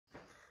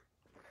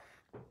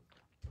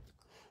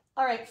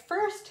All right,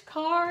 first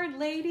card,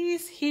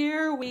 ladies,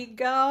 here we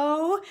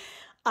go.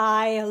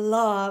 I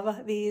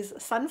love these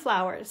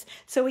sunflowers.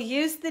 So we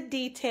used the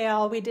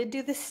detail, we did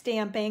do the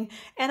stamping,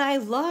 and I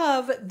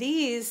love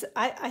these.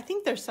 I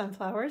think they're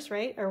sunflowers,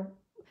 right? Or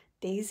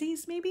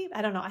daisies maybe?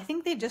 I don't know. I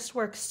think they just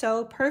work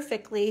so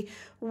perfectly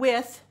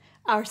with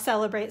our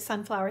Celebrate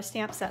Sunflower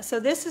stamp set. So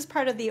this is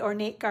part of the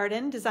Ornate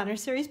Garden Designer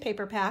Series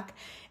paper pack,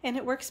 and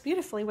it works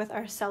beautifully with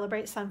our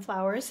Celebrate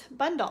Sunflowers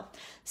bundle.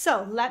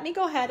 So let me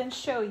go ahead and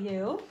show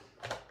you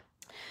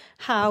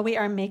how we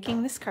are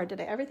making this card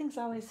today. Everything's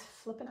always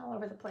flipping all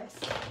over the place.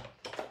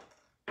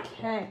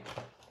 Okay.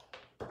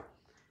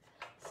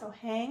 So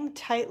hang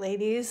tight,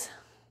 ladies.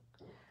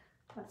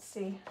 Let's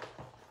see.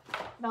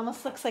 It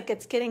almost looks like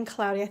it's getting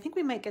cloudy. I think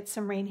we might get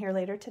some rain here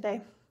later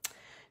today.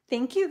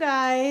 Thank you,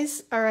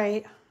 guys. All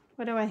right.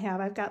 What do I have?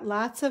 I've got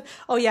lots of,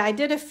 oh yeah, I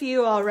did a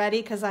few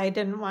already because I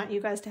didn't want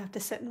you guys to have to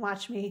sit and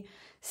watch me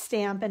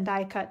stamp and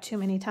die cut too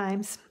many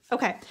times.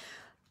 Okay,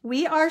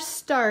 we are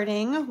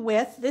starting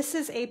with, this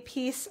is a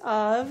piece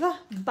of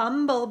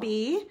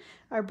Bumblebee,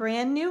 our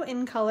brand new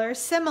in color,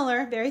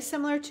 similar, very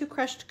similar to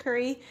Crushed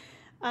Curry.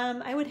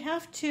 I would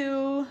have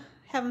to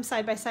have them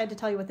side by side to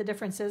tell you what the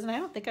difference is, and I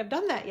don't think I've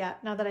done that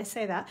yet, now that I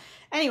say that.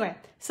 Anyway,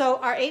 so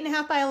our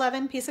 8.5 by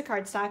 11 piece of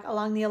cardstock,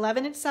 along the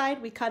 11-inch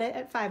side, we cut it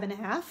at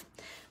 5.5,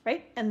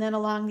 right? And then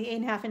along the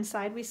 8.5-inch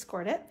side, we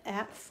scored it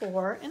at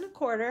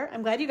 4.25.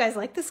 I'm glad you guys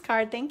like this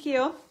card, thank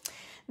you.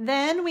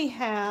 Then we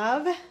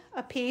have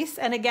a piece,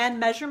 and again,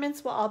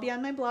 measurements will all be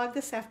on my blog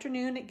this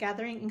afternoon at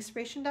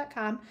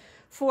gatheringinspiration.com,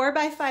 4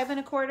 by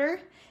 5.25,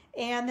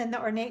 and then the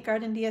Ornate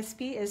Garden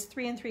DSP is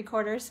 3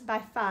 3/4 by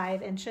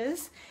 5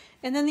 inches.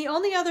 And then the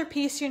only other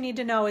piece you need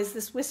to know is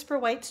this Whisper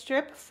White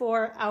strip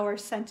for our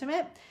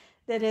sentiment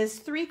that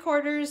is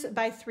 3/4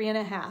 by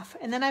 3.5.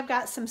 And then I've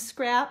got some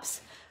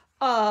scraps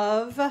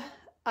of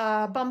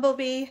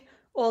Bumblebee,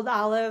 Old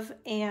Olive,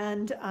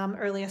 and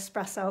Early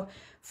Espresso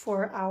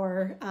for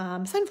our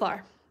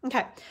sunflower.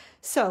 Okay,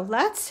 so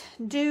let's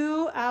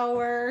do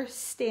our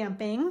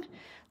stamping.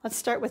 Let's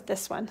start with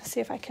this one. See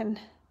if I can,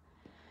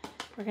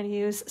 we're gonna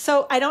use,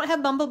 so I don't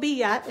have Bumblebee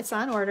yet, it's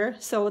on order,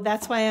 so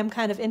that's why I'm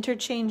kind of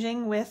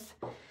interchanging with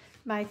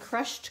my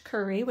Crushed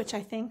Curry, which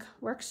I think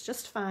works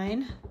just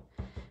fine.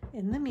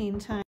 In the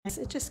meantime,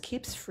 it just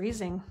keeps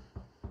freezing.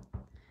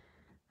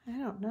 I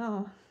don't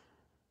know.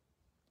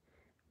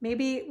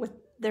 Maybe with,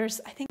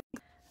 there's, I think,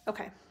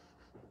 okay.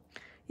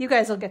 You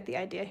guys will get the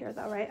idea here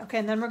though, right? Okay,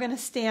 and then we're gonna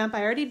stamp.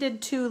 I already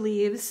did 2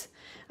 leaves.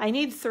 I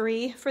need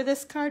 3 for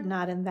this card,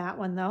 not in that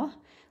one though.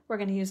 We're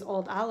gonna use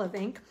Old Olive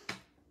ink.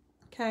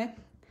 Okay,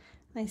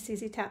 nice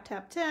easy tap,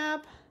 tap,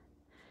 tap.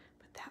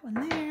 Put that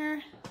one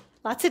there.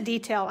 Lots of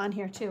detail on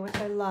here too, which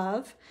I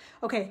love.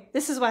 Okay,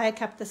 this is why I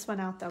kept this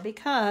one out though,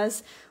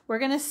 because we're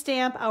gonna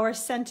stamp our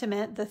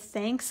sentiment, the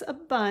thanks a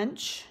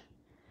bunch,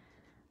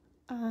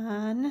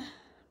 on,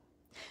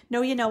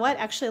 no, you know what?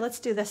 Actually, let's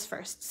do this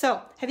first.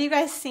 So have you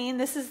guys seen,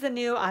 this is the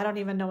new, I don't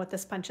even know what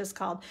this punch is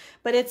called,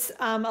 but it's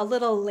a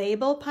little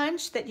label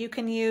punch that you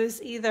can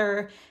use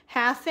either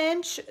 1/2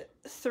 inch,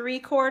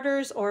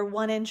 3/4, or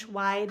 1 inch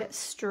wide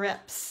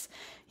strips.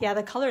 Yeah,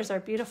 the colors are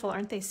beautiful,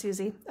 aren't they,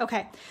 Susie?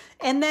 Okay,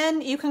 and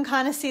then you can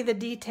kind of see the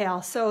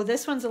detail. So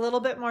this one's a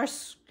little bit more,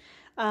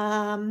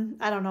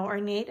 I don't know,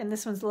 ornate, and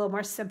this one's a little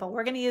more simple.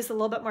 We're gonna use a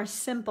little bit more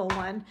simple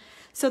one.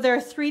 So there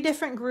are 3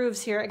 different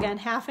grooves here. Again,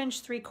 1/2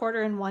 inch,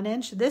 3/4, and 1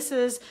 inch. This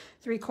is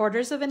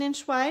 3/4 of an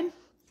inch wide.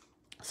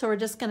 So we're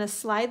just gonna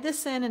slide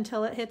this in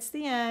until it hits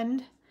the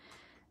end.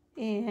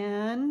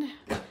 And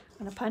I'm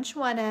gonna punch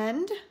one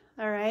end.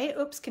 All right,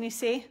 oops, can you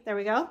see? There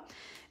we go.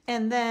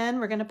 And then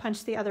we're gonna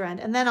punch the other end,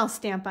 and then I'll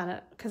stamp on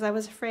it because I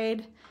was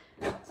afraid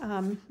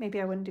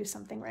maybe I wouldn't do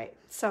something right.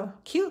 So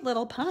cute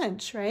little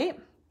punch, right?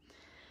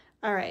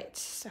 All right,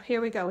 so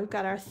here we go. We've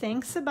got our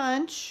thanks a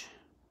bunch.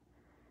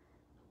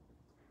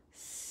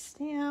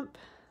 Stamp,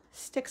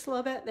 sticks a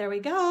little bit, there we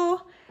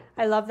go.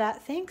 I love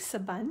that, thanks a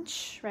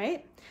bunch,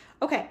 right?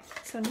 Okay,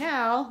 so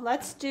now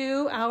let's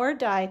do our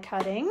die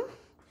cutting.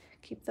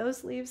 Keep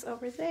those leaves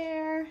over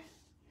there.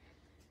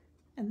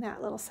 And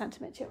that little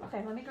sentiment too.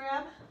 Okay, let me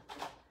grab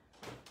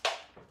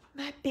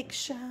my big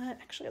shot.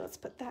 Actually, let's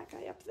put that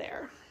guy up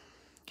there.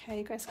 Okay,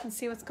 you guys can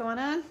see what's going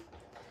on.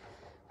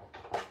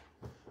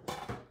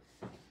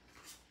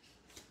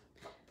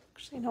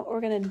 Actually, you know what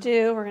we're gonna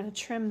do? We're gonna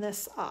trim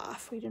this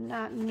off. We do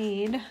not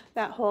need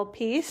that whole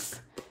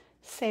piece.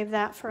 Save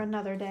that for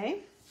another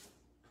day.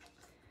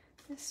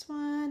 This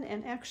one,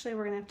 and actually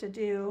we're gonna have to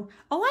do,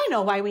 oh, I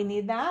know why we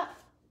need that.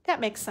 That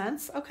makes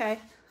sense, okay.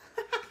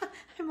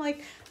 I'm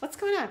like, what's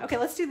going on? Okay,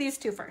 let's do these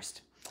 2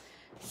 first.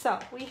 So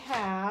we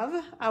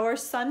have our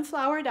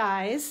sunflower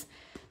dies.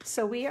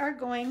 So we are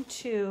going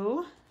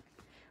to,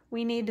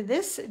 we need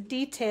this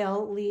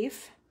detail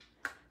leaf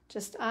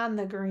just on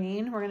the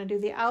green. We're gonna do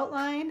the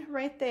outline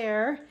right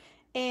there.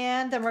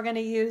 And then we're gonna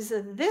use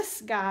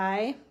this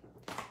guy,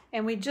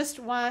 and we just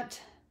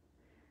want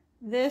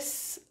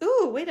this,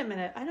 ooh, wait a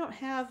minute. I don't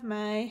have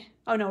my,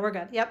 oh no, we're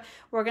good. Yep,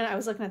 we're gonna, I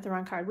was looking at the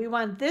wrong card. We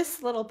want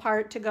this little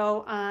part to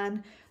go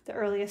on the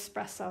Early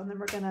Espresso, and then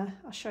we're gonna,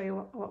 I'll show you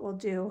what we'll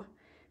do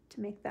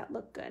to make that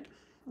look good.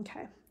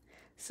 Okay,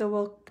 so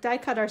we'll die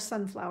cut our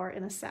sunflower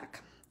in a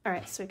sec. All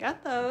right, so we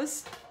got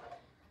those.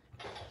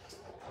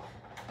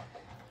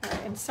 All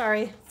right, I'm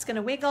sorry, it's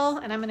gonna wiggle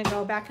and I'm gonna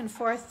go back and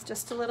forth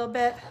just a little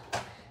bit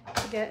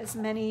to get as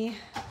many,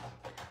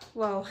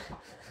 whoa.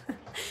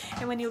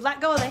 And when you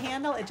let go of the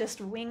handle, it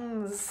just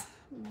wings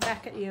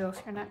back at you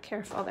if you're not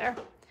careful there.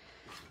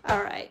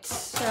 All right,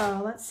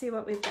 so let's see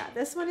what we've got.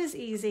 This one is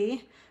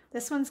easy.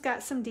 This one's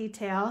got some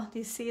detail. Do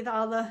you see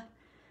all the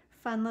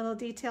fun little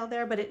detail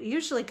there? But it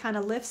usually kind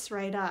of lifts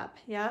right up.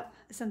 Yep,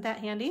 isn't that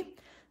handy?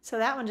 So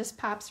that one just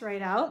pops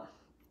right out.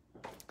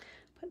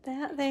 Put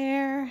that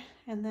there,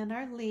 and then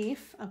our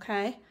leaf,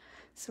 okay?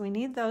 So we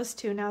need those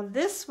two. Now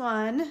this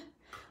one,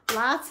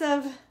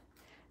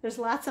 there's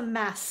lots of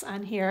mess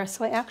on here.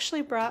 So I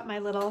actually brought my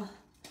little,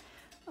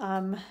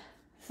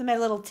 this is my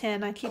little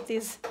tin. I keep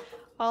these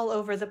all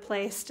over the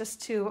place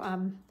just to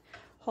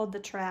hold the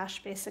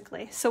trash,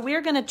 basically. So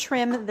we're gonna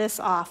trim this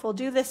off. We'll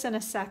do this in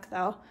a sec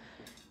though.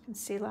 You can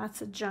see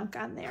lots of junk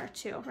on there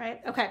too,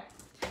 right? Okay,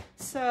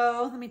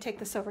 so let me take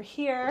this over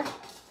here.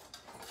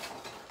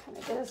 Kind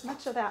of get as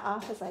much of that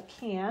off as I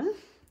can.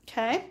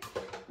 Okay,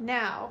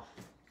 now,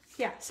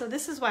 yeah, so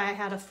this is why I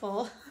had a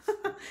full,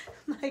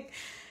 like,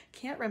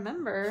 can't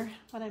remember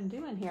what I'm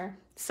doing here.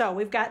 So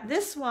we've got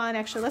this one.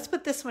 Actually, let's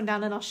put this one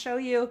down and I'll show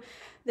you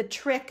the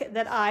trick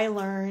that I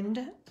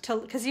learned to,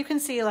 because you can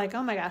see like,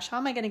 oh my gosh, how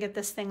am I going to get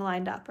this thing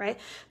lined up, right?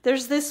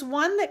 There's this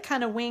one that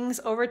kind of wings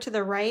over to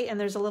the right and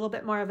there's a little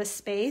bit more of a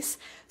space.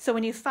 So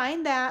when you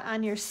find that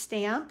on your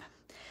stamp,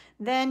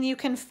 then you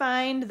can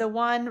find the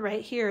one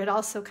right here. It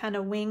also kind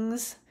of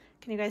wings.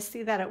 Can you guys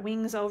see that? It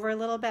wings over a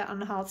little bit. I don't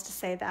know how else to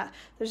say that.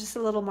 There's just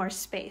a little more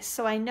space.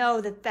 So I know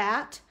that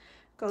that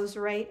goes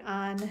right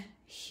on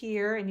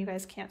here and you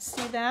guys can't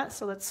see that.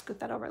 So let's scoot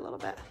that over a little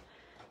bit,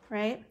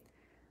 right?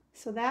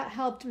 So that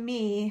helped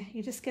me.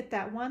 You just get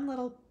that one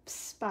little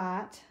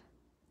spot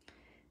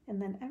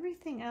and then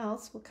everything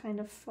else will kind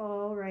of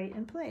fall right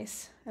in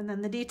place. And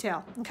then the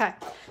detail. Okay,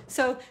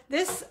 so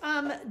this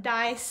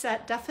die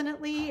set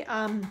definitely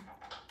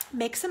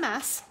makes a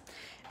mess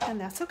and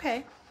that's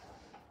okay.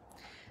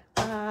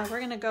 We're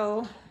gonna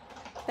go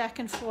back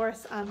and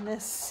forth on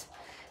this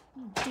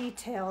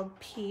detailed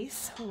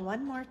piece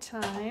one more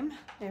time.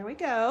 There we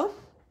go.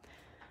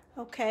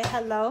 Okay,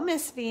 hello,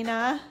 Miss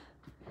Vina.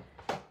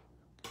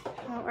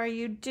 How are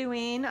you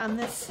doing on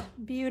this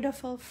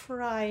beautiful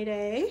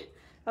Friday?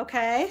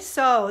 Okay,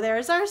 so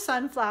there's our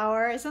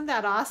sunflower. Isn't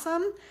that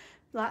awesome?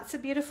 Lots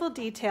of beautiful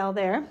detail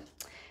there.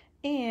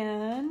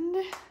 And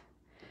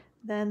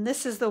then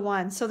this is the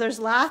one. So there's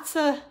lots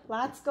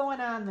going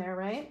on there,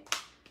 right?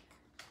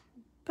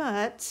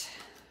 But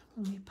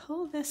when we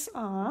pull this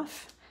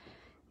off,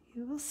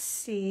 you will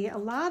see a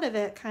lot of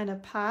it kind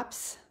of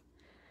pops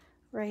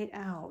right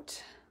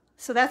out.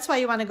 So that's why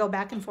you want to go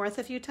back and forth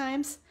a few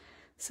times.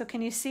 So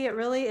can you see it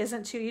really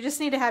isn't too, you just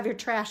need to have your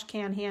trash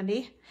can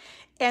handy.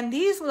 And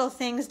these little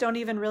things don't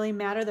even really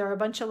matter. There are a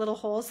bunch of little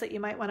holes that you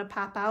might want to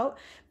pop out,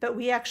 but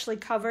we actually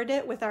covered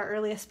it with our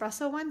early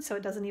espresso one, so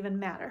it doesn't even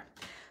matter.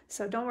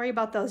 So don't worry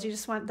about those. You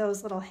just want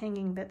those little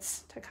hanging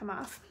bits to come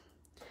off.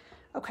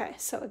 Okay,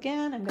 so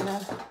again, I'm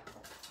gonna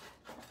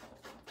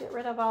get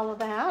rid of all of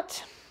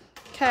that.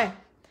 Okay,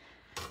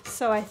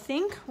 so I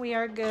think we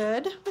are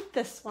good with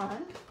this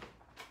one.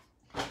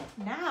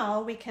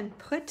 Now we can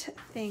put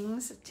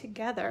things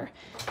together.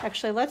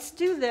 Actually, let's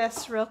do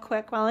this real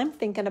quick while I'm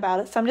thinking about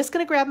it. So I'm just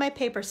gonna grab my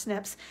paper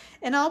snips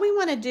and all we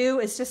wanna do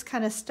is just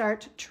kind of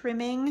start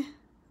trimming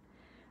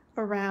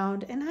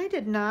around. And I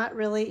did not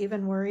really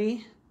even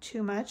worry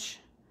too much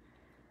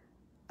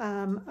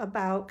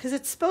about, because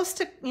it's supposed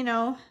to, you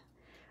know,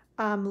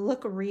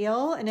 look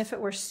real. And if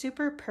it were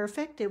super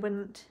perfect, it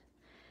wouldn't,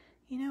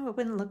 you know, it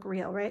wouldn't look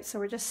real, right? So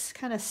we're just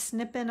kind of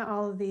snipping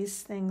all of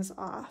these things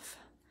off.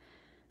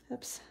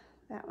 Oops,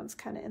 that one's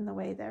kind of in the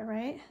way there,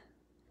 right?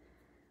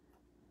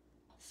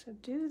 So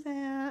do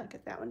that,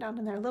 get that one down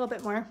in there a little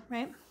bit more,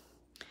 right?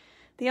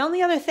 The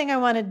only other thing I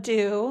want to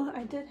do,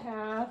 I did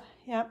have,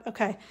 yep,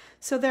 okay.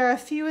 So there are a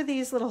few of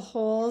these little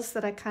holes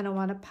that I kind of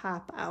want to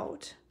pop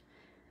out.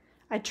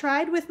 I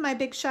tried with my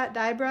Big Shot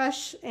die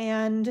brush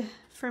and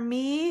for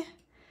me,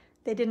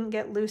 they didn't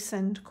get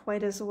loosened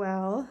quite as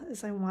well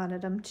as I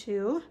wanted them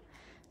to.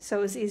 So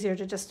it was easier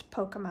to just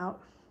poke them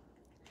out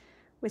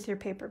with your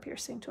paper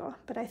piercing tool.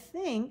 But I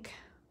think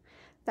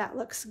that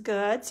looks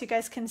good. So you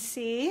guys can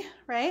see,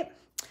 right?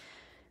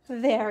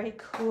 Very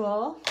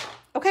cool.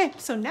 Okay,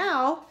 so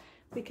now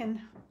we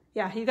can,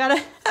 yeah, you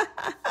gotta,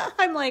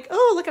 I'm like,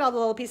 oh, look at all the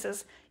little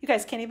pieces. You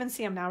guys can't even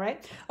see them now,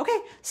 right? Okay,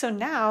 so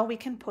now we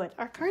can put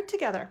our card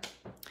together.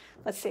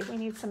 Let's see, we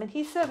need some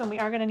adhesive and we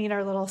are gonna need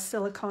our little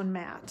silicone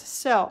mat.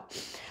 So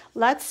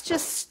let's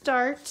just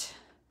start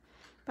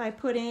by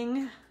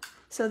putting,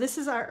 so this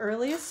is our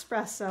early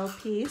espresso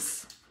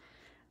piece.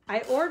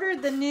 I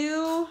ordered the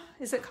new,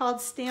 is it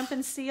called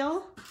Stampin'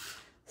 Seal?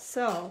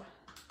 So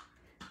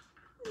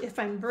if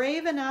I'm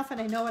brave enough and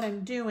I know what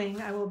I'm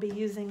doing, I will be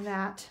using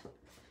that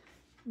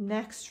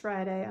next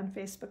Friday on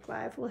Facebook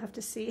Live. We'll have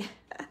to see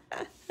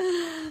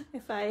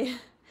if I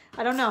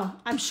I don't know.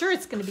 I'm sure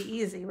it's going to be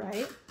easy,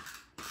 right?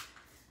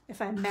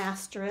 If I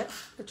master it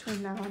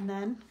between now and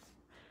then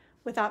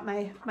without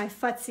my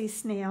futzy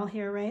snail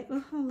here, right?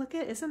 Ooh, look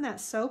at, isn't that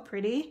so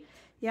pretty?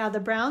 Yeah, the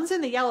browns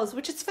and the yellows,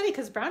 which is funny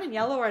because brown and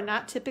yellow are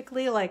not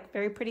typically like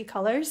very pretty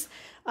colors,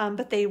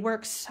 but they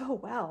work so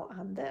well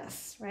on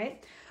this,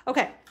 right?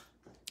 Okay,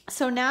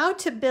 so now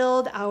to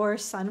build our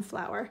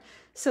sunflower.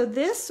 So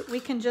this, we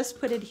can just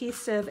put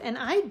adhesive, and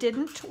I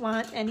didn't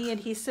want any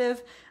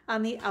adhesive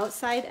on the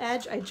outside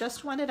edge. I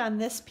just want it on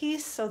this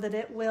piece so that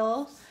it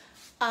will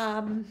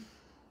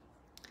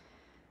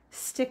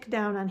stick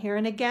down on here.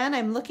 And again,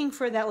 I'm looking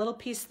for that little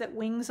piece that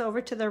wings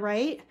over to the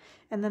right,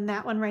 and then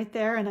that one right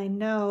there, and I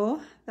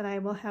know that I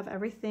will have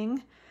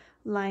everything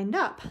lined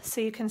up. So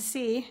you can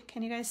see,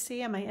 can you guys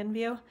see on my end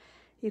view?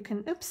 You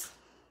can, oops,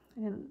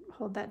 I didn't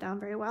hold that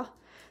down very well.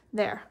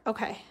 There,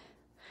 okay.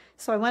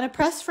 So I want to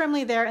press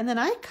firmly there, and then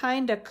I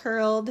kind of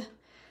curled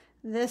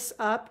this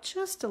up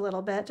just a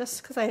little bit,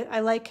 just because I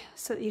like,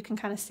 so that you can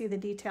kind of see the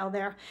detail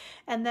there.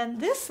 And then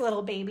this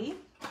little baby,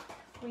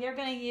 we are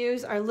going to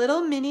use our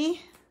little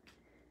mini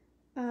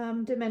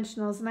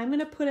dimensionals, and I'm going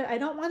to put it, I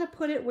don't want to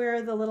put it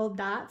where the little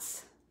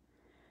dots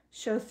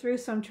show through,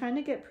 so I'm trying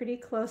to get pretty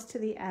close to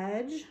the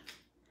edge,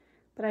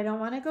 but I don't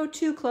want to go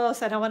too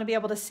close. I don't want to be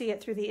able to see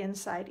it through the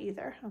inside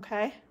either,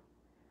 okay?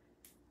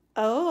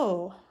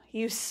 Oh,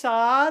 you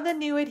saw the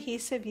new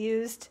adhesive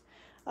used.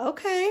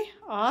 Okay,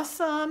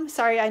 awesome.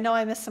 Sorry, I know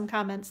I missed some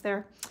comments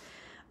there.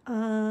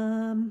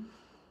 That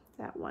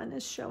one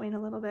is showing a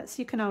little bit,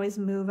 so you can always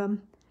move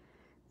them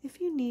if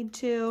you need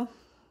to.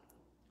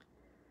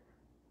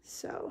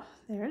 So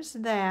there's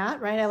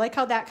that, right? I like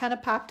how that kind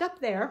of popped up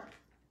there.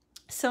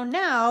 So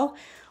now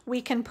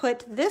we can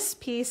put this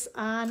piece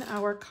on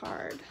our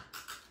card.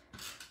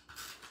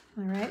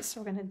 All right, so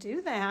we're gonna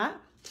do that.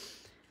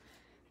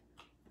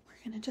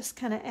 We're gonna just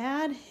kind of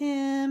add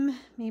him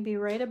maybe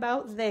right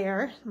about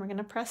there. We're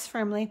gonna press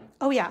firmly.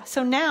 Oh yeah,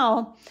 so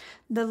now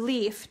the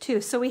leaf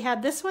too. So we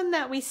had this one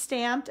that we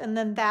stamped and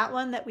then that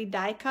one that we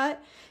die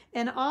cut.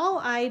 And all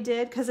I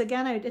did, because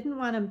again, I didn't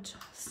want them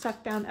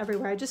stuck down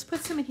everywhere. I just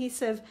put some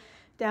adhesive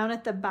down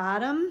at the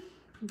bottom,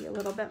 maybe a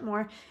little bit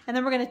more. And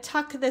then we're gonna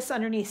tuck this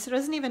underneath. So it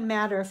doesn't even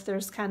matter if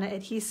there's kind of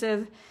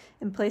adhesive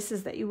in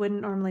places that you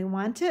wouldn't normally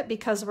want it,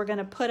 because we're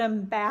gonna put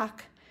them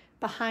back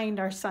behind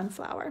our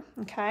sunflower,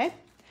 okay?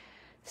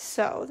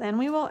 So then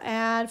we will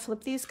add,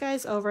 flip these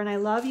guys over, and I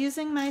love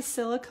using my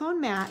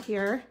silicone mat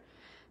here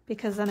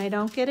because then I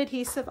don't get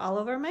adhesive all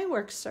over my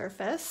work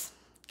surface,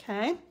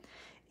 okay?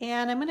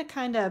 And I'm gonna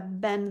kind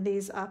of bend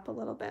these up a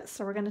little bit.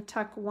 So we're gonna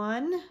tuck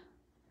one.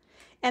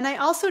 And I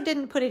also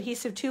didn't put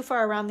adhesive too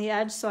far around the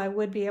edge, so I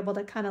would be able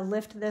to kind of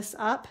lift this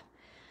up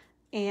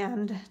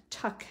and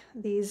tuck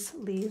these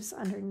leaves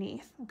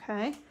underneath,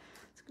 okay?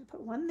 So I'm gonna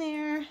put one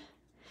there.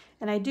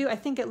 And I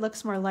think it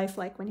looks more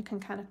lifelike when you can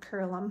kind of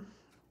curl them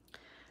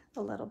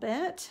a little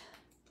bit.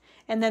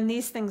 And then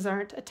these things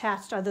aren't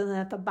attached other than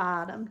at the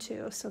bottom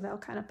too, so they'll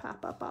kind of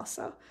pop up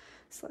also.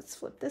 So let's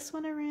flip this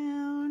one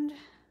around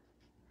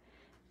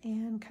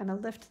and kind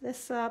of lift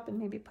this up and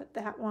maybe put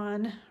that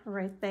one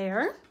right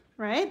there,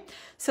 right?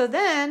 So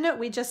then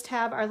we just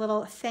have our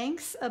little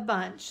thanks a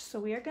bunch. So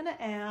we are gonna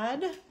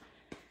add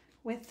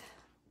with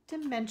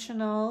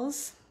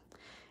dimensionals.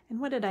 And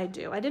what did I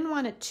do? I didn't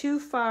want it too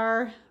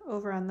far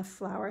over on the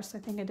flower, so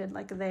I think I did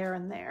like there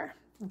and there,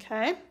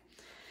 okay?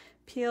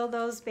 Peel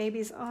those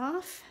babies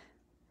off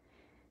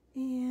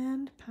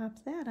and pop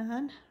that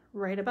on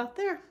right about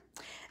there.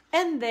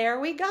 And there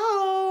we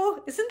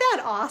go. Isn't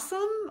that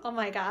awesome? Oh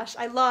my gosh,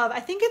 I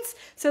think it's,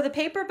 so the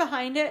paper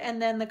behind it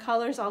and then the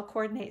colors all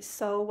coordinate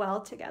so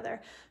well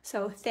together.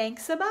 So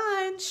thanks a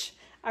bunch.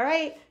 All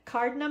right,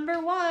 card number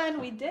 1,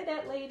 we did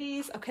it,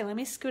 ladies. Okay, let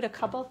me scoot a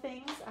couple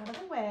things out of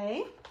the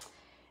way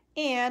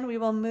and we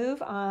will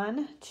move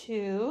on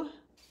to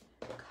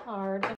card